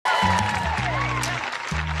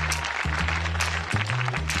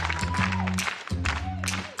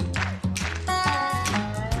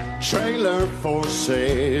trailer for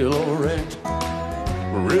sale or rent.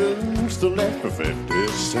 Rooms to let for 50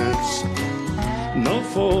 cents. No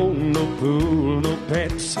phone, no pool, no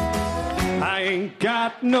pets. I ain't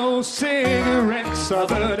got no cigarettes,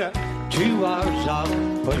 but 2 hours of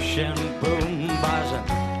pushing boom buys an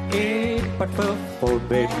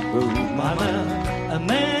 8x4 I'm a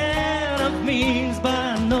man of means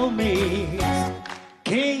by no means,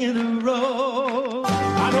 king of the road.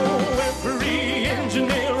 I know every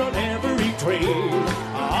engineer on every train,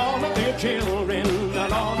 all of their children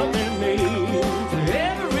and all of their names.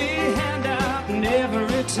 Every handout in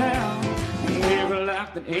every town, Every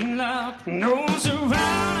lock that ain't locked knows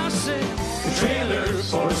around. I said,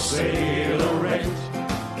 trailers for sale or rent.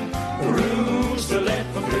 Rooms to let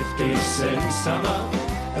for 50 cents. I'm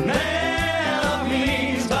a man of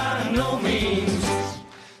means by no means,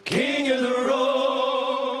 king of the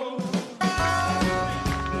road.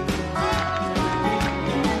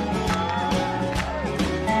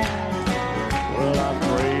 Well, I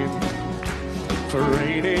prayed for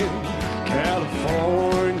rain in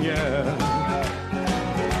California,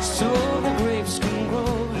 so the grapes can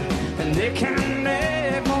grow and they can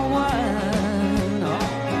make more wine.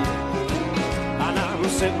 and I'm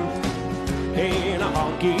sitting in a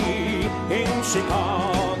honky in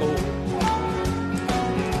Chicago,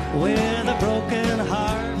 With a broken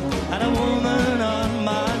heart and a woman on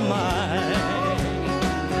my mind.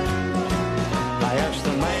 I asked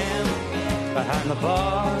the man behind the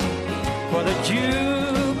bar for the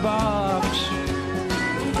jukebox,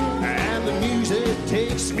 and the music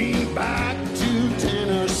takes me back to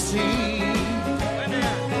Tennessee.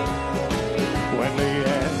 When they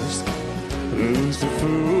ask, who's the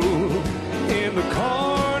fool in the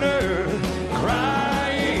corner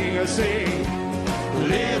crying, I say,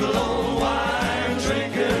 little old wine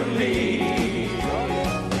drinker me.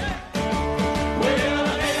 Well,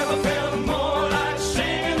 I never felt more like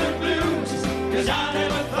singing the blues, 'cause I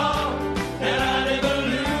never thought that I'd ever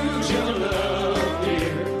lose your love,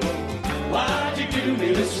 dear. Why'd you do me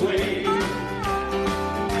this way?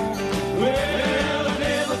 Well, I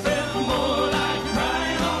never felt more like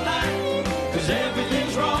crying all night, 'cause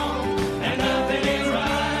everything's wrong and nothing is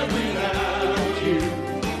right without you.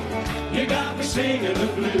 You got me singing the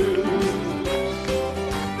blues.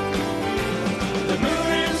 The moon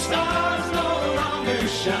and stars no longer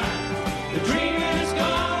shine. The dream is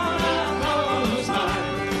gone, I've lost mine.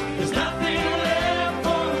 There's nothing left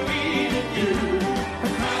for me to do.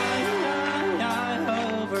 I'm crying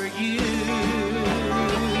over you.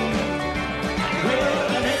 Well,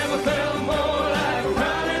 I never felt more like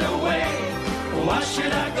running away. Why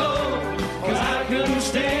should I go? 'Cause I couldn't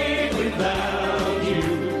stay without you.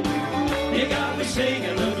 You got me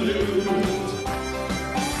singing the blues.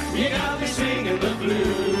 You got me singing the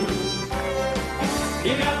blues.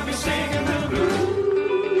 You got me singing.